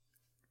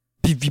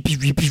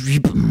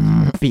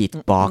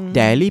Beatbox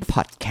Daily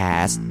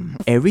Podcast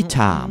Every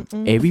time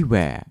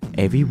everywhere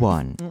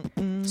everyone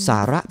สา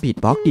ระ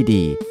Beatbox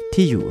ดีๆ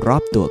ที่อยู่รอ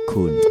บตัว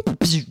คุณ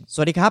ส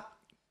วัสดีครับ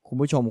คุณ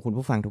ผู้ชมคุณ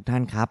ผู้ฟังทุกท่า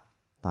นครับ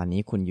ตอน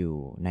นี้คุณอยู่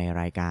ใน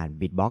รายการ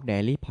Beatbox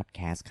Daily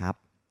Podcast ครับ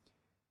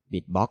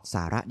Beatbox ส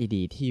าระ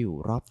ดีๆที่อยู่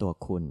รอบตัว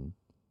คุณ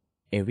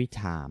Every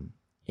time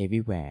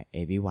everywhere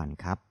everyone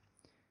ครับ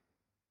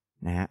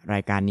นะฮะรา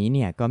ยการนี้เ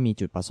นี่ยก็มี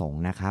จุดประสง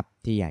ค์นะครับ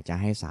ที่อยากจะ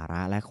ให้สาร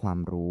ะและควา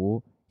มรู้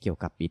เกี่ยว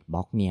กับ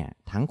Beatbox เนี่ย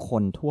ทั้งค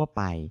นทั่วไ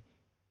ป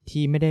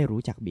ที่ไม่ได้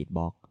รู้จัก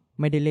Beatbox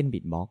ไม่ได้เล่น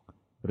Beatbox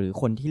หรือ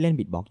คนที่เล่น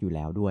Beatbox อยู่แ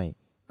ล้วด้วย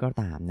ก็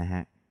ตามนะฮ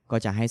ะก็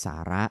จะให้สา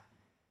ระ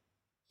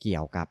เกี่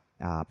ยวกับ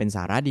เป็นส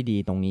าระดี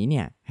ๆตรงนี้เ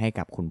นี่ยให้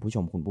กับคุณผู้ช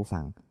มคุณผู้ฟั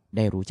งไ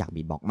ด้รู้จัก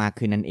Beatbox มาก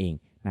ขึ้นนั่นเอง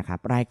นะครับ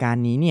รายการ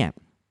นี้เนี่ย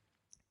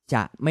จ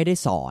ะไม่ได้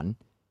สอน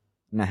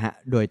นะฮะ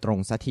โดยตรง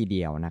ซะทีเ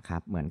ดียวนะครั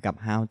บเหมือนกับ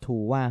how to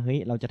ว่าเฮ้ย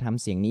เราจะท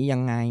ำเสียงนี้ยั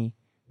งไง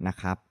นะ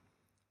ครับ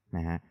น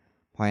ะฮะ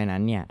เพราะฉะนั้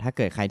นเนี่ยถ้าเ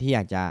กิดใครที่อ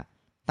ยากจะ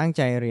ตั้งใ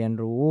จเรียน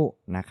รู้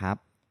นะครับ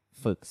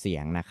ฝึกเสีย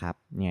งนะครับ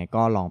เนี่ย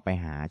ก็ลองไป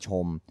หาช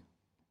ม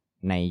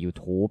ใน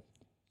YouTube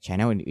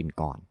Channel อื่น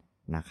ๆก่อน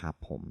นะครับ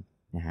ผม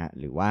นะฮะ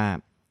หรือว่า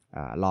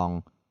ลอง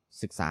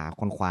ศึกษา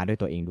ค้นคว้าด้วย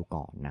ตัวเองดู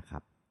ก่อนนะครั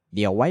บเ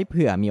ดี๋ยวไว้เ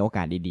ผื่อมีโอก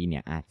าสดีๆเนี่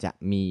ยอาจจะ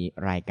มี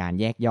รายการ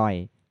แยกย่อย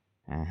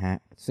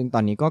ซึ่งตอ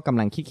นนี้ก็กำ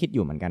ลังคิดอ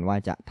ยู่เหมือนกันว่า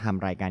จะท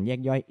ำรายการแยก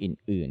ย่อย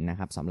อื่นๆนะ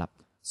ครับสำหรับ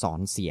สอน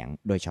เสียง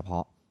โดยเฉพา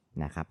ะ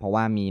นะครับเพราะ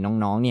ว่ามี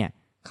น้องๆเนี่ย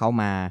เข้า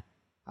มา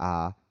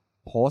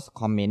โพสต์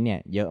คอมเมนต์เนี่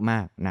ยเยอะมา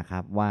กนะครั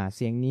บว่าเ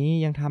สียงนี้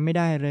ยังทำไม่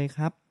ได้เลยค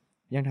รับ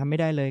ยังทำไม่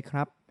ได้เลยค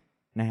รับ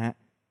นะฮะ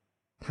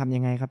ทำยั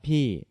งไงครับ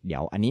พี่เดี๋ย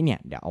วอันนี้เนี่ย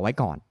เดี๋ยวเอาไว้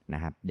ก่อนน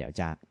ะครับเดี๋ยว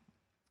จะ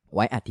ไ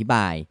ว้อธิบ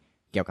าย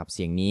เกี่ยวกับเ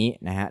สียงนี้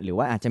นะฮะหรือ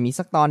ว่าอาจจะมี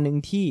สักตอนนึง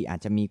ที่อาจ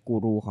จะมีกู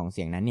รูของเ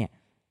สียงนั้นเนี่ย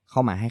เข้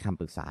ามาให้คำ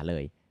ปรึกษาเล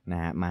ยนะ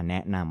ฮะมาแน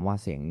ะนำว่า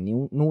เสียง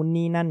นู้น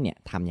นี่นั่นเนี่ย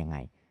ทำยังไง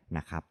น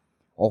ะครับ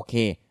โอเค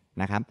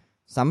นะครับ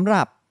สำห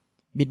รับ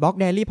Beatbox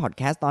Daily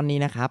Podcast ตอนนี้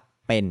นะครับ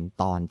เป็น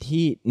ตอน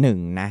ที่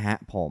1นะฮะ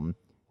ผม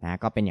นะ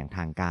ก็เป็นอย่างท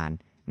างการ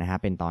นะฮะ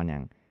เป็นตอ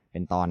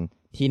น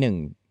ที่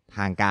1ท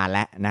างการแ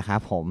ล้วนะครับ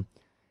ผม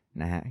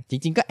นะฮะจ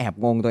ริงๆก็แอบ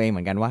งงตัวเองเห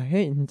มือนกันว่าเ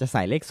ฮ้ยจะใ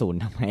ส่เลข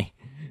0ทำไม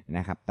น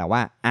ะครับแต่ว่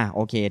าโอ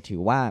เคถื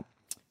อว่า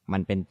มั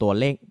นเป็นตัว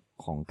เลข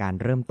ของการ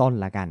เริ่มต้น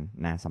ละกัน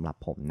นะสำหรับ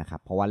ผมนะครั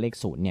บเพราะว่าเลข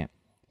0เนี่ย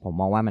ผม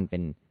มองว่ามันเป็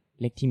น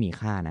เลขที่มี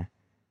ค่า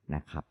น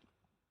ะครับ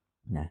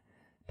นะ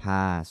ถ้า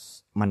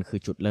มันคือ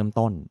จุดเริ่ม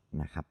ต้น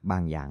นะครับบา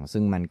งอย่าง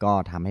ซึ่งมันก็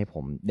ทำให้ผ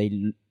มได้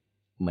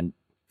เหมือน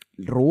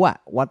รู้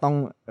ว่าต้อง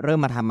เริ่ม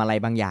มาทำอะไร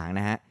บางอย่าง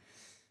นะ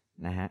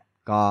ฮะ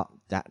ก็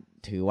จะ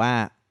ถือว่า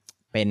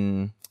เป็น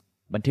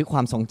บันทึกคว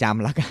ามทรงจ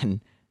ำละกัน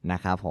นะ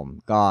ครับผม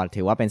ก็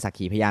ถือว่าเป็นสัก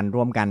ขีพยาน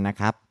ร่วมกันนะ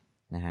ครับ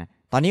นะฮะ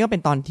ตอนนี้ก็เป็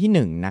นตอน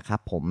ที่1นะครับ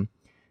ผม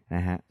น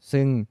ะฮะ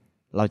ซึ่ง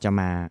เราจะ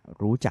มา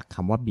รู้จักค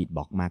ำว่า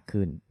Beatbox มาก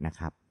ขึ้นนะ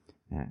ครับ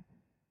นะ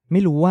ไ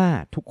ม่รู้ว่า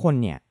ทุกคน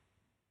เนี่ย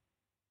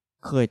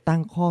เคยตั้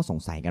งข้อสง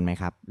สัยกันไหม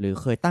ครับหรือ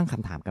เคยตั้งค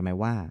ำถามกันไหม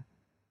ว่า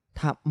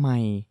ท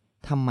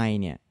ำไม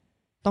เนี่ย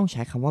ต้องใ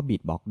ช้คำว่า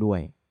Beatbox ด้ว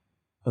ย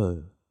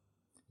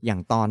อย่า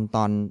งต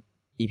อน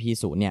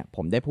EP.0 เนี่ยผ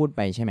มได้พูดไ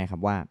ปใช่ไหมครั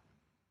บว่า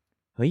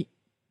เฮ้ย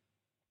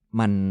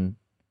มัน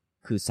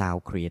คือ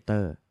Sound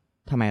Creator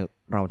ทำไม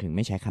เราถึงไ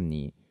ม่ใช้คำ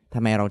นี้ทำ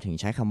ไมเราถึง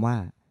ใช้คำว่า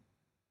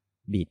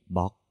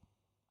Beatbox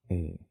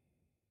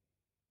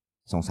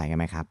สงสัยกัน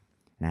ไหมครับ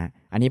นะ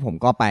อันนี้ผม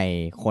ก็ไป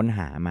ค้นห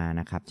ามา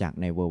นะครับจาก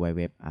ใน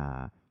www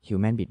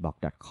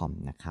humanbeatbox.com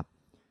นะครับ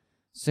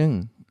ซึ่ง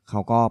เขา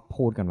ก็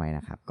พูดกันไว้น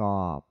ะครับก็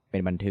เป็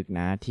นบันทึก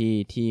นะ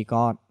ที่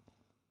ก็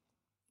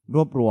ร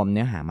วบรวมเ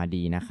นื้อหามา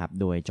ดีนะครับ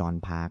โดยจอห์น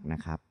พาร์คน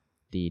ะครับ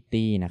ตี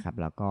ตี้นะครับ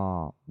แล้วก็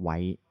ไว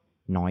ท์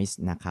นอยส์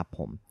นะครับผ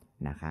ม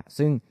นะครับ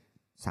ซึ่ง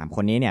3ค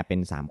นนี้เนี่ยเป็น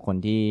3คน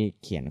ที่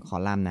เขียนคอ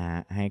ลัมน์นะฮะ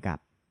ให้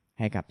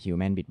กับ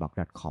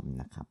humanbeatbox.com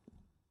นะครับ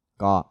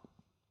ก็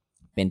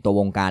เป็นตัว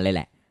วงการเลยแ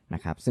หละน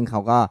ะครับซึ่งเขา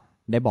ก็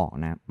ได้บอก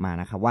มา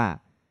นะครับว่า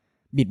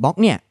Beatbox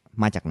เนี่ย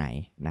มาจากไหน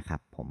นะครับ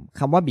ผม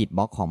คำว่า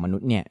Beatbox ของมนุ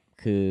ษย์เนี่ย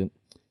คือ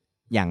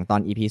อย่างตอ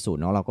น EP.0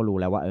 เนาะเราก็รู้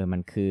แล้วว่ามั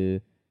นคือ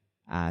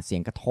เสีย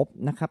งกระทบ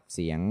นะครับเ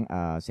สีย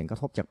งกระ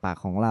ทบจากปาก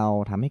ของเรา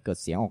ทำให้เกิด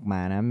เสียงออกมา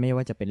นะไม่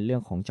ว่าจะเป็นเรื่อ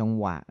งของจัง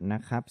หวะน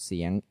ะครับเสี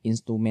ยงอิน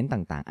สตูเมนต์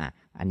ต่าง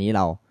ๆอันนี้เ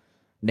รา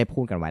ได้พู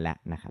ดกันไว้แล้ว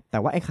นะครับแต่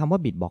ว่าไอ้คำว่า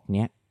Beatbox เ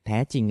นี้ยแท้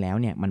จริงแล้ว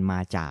เนี่ยมันมา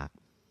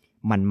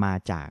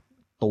จาก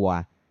ตัว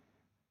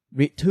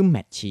Rhythm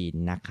Machine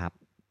นะครับ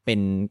เป็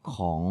นข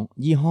อง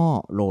ยี่ห้อ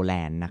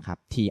Roland นะครับ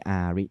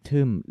TR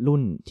Rhythm รุ่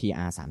น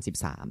TR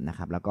 33นะค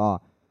รับแล้วก็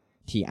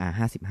TR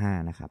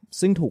 55นะครับ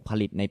ซึ่งถูกผ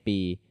ลิตในปี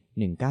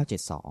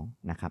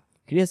1972นะครับ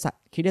คริส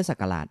ตศั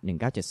กราช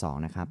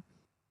1972นะครับ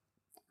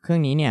เครื่อ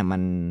งนี้เนี่ยมั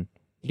น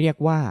เรียก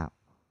ว่า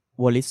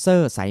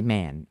Wurlitzer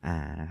Sideman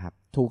นะครับ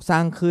ถูกสร้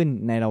างขึ้น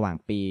ในระหว่าง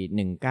ปี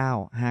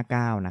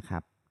1959นะครั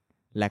บ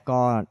และก็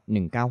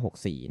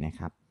1964นะ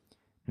ครับ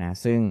นะ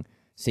ซึ่ง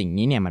สิ่ง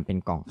นี้เนี่ยมันเป็น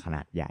กล่องขน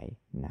าดใหญ่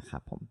นะครั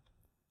บผม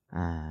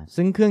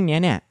ซึ่งเครื่องนี้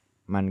เนี่ย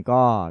มัน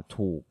ก็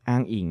ถูกอ้า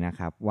งอิงนะ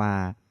ครับว่า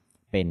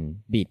เป็น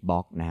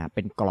Beatbox นะฮะเ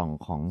ป็นกล่อง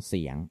ของเ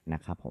สียงน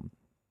ะครับผม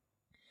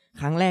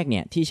ครั้งแรกเนี่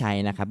ยที่ใช้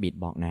นะครับ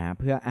Beatbox นะฮะ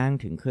เพื่ออ้าง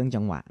ถึงเครื่อง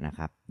จังหวะนะค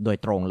รับโดย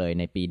ตรงเลย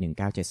ในปี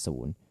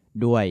1970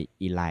 ด้วย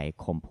Eli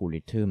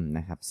Compulitum น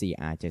ะครับ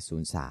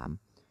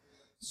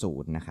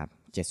CR7030 นะครับ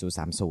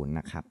7030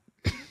นะครับ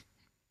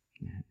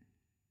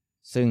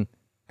ซึ่ง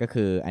ก็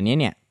คืออันนี้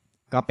เนี่ย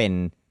ก็เป็น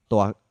ตั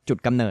วจุด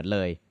กำเนิดเล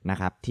ยนะ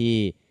ครับที่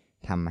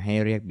ทำให้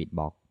เรียก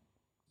Beatbox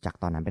จาก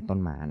ตอนนั้นเป็นต้น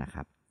มานะค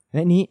รับแล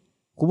ะนี้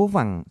คุณผู้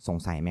ฟังสง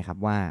สัยไหมครับ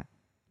ว่า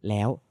แ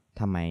ล้ว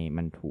ทำไม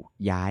มันถูก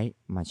ย้าย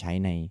มาใช้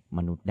ในม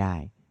นุษย์ได้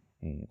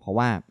เพราะ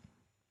ว่า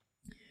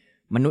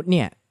มนุษย์เ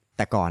นี่ยแ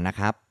ต่ก่อนนะ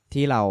ครับ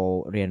ที่เรา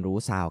เรียนรู้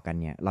ซาวกัน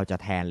เนี่ยเราจะ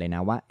แทนเลยน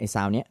ะว่าไอ้ซ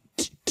าวเนี้ย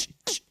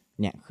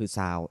เนี่ยคือซ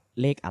าว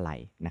เลขอะไร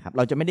นะครับเ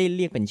ราจะไม่ได้เ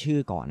รียกเป็นชื่อ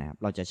ก่อนนะครับ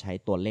เราจะใช้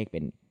ตัวเลขเป็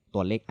น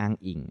ตัวเลขอ้าง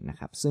อิงนะ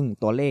ครับซึ่ง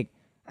ตัวเลข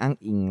อ้าง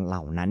อิงเหล่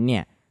านั้นเนี่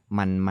ย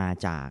มันมา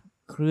จาก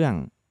เครื่อง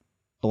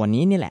ตัว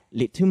นี้นี่แหละ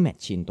Little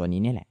Machine ตัว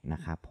นี้นี่แหละน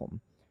ะครับผม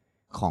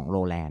ของโร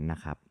แลนด์นะ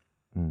ครับ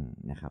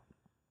นะครับ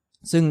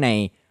ซึ่งใ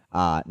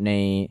น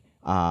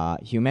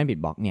Human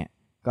Beatbox เนี่ย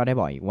ก็ได้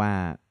บอกอีกว่า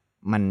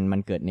มัน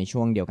เกิดในช่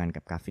วงเดียวกัน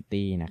กับกราฟฟิ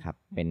ตี้นะครับ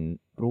เป็น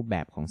รูปแบ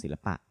บของศิล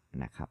ปะ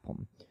นะครับผม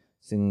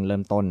ซึ่งเริ่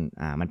มต้น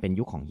มันเป็น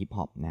ยุคของฮิปฮ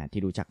อปนะ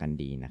ที่รู้จักกัน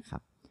ดีนะครั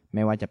บไ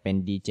ม่ว่าจะเป็น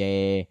DJ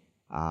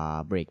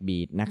break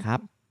beat นะครับ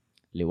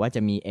หรือว่าจ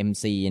ะมี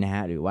MC นะฮ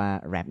ะหรือว่า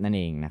แรปนั่นเ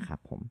องนะครับ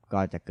ผมก็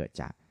จะเกิด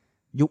จาก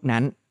ยุค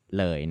นั้น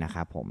เลยนะค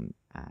รับผม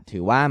ถื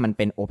อว่ามันเ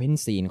ป็น Open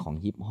Scene ของ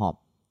ฮิปฮอป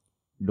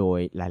โดย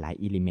หลาย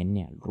ๆ element เ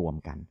นี่ยรวม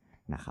กัน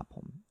นะครับผ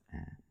ม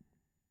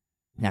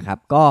นะครับ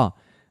ก็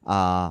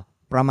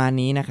ประมาณ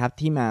นี้นะครับ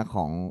ที่มาข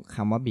องค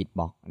ำว่า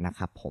Beatbox นะค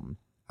รับผม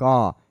ก็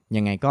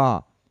ยังไงก็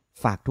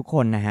ฝากทุกค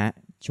นนะฮะ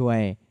ช่วย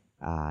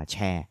แช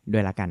ร์ด้ว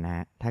ยละกันนะฮ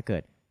ะถ้าเกิ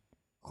ด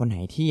คนไหน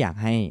ที่อยาก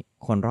ให้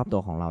คนรอบตั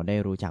วของเราได้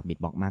รู้จัก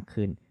Beatbox มาก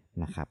ขึ้น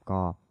นะครับ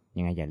ก็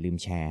ยังไงอย่าลืม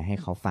แชร์ให้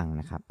เขาฟัง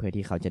นะครับเพื่อ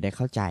ที่เขาจะได้เ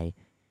ข้าใจ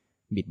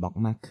Beatbox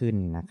มากขึ้น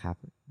นะครับ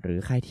หรือ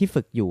ใครที่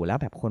ฝึกอยู่แล้ว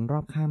แบบคนรอ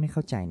บข้างไม่เข้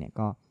าใจเนี่ย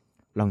ก็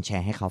ลองแช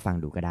ร์ให้เขาฟัง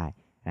ดูก็ได้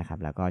นะครับ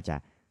แล้วก็จะ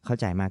เข้า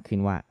ใจมากขึ้น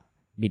ว่า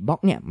Beatbox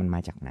เนี่ยมันมา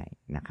จากไหน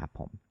นะครับ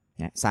ผม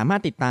สามาร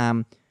ถติดตาม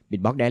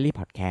Beatbox Daily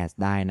Podcast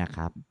ได้นะค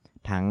รับ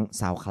ทั้ง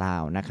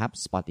SoundCloud นะครับ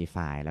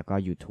Spotify แล้วก็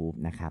YouTube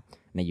นะครับ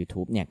ใน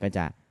YouTube เนี่ยก็จ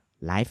ะ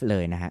ไลฟ์เล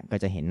ยนะฮะก็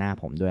จะเห็นหน้า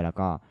ผมด้วยแล้ว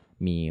ก็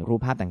มีรูป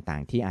ภาพต่า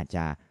งๆที่อาจจ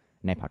ะ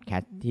ใน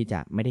Podcast ที่จะ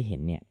ไม่ได้เห็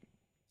นเนี่ย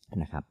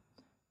นะครับ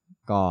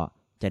ก็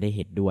จะได้เ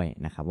ห็นด้วย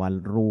นะครับว่า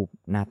รูป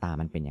หน้าตา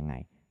มันเป็นยังไง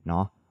เน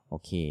าะโอ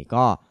เค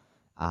ก็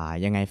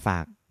ยังไงฝา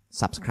ก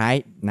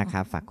Subscribe นะครั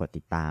บฝากกด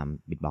ติดตาม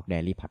Beatbox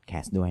Daily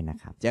Podcast ด้วยนะ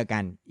ครับเจอกั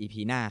น EP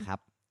หน้าครับ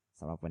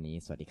สำหรับวันนี้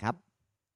สวัสดีครับ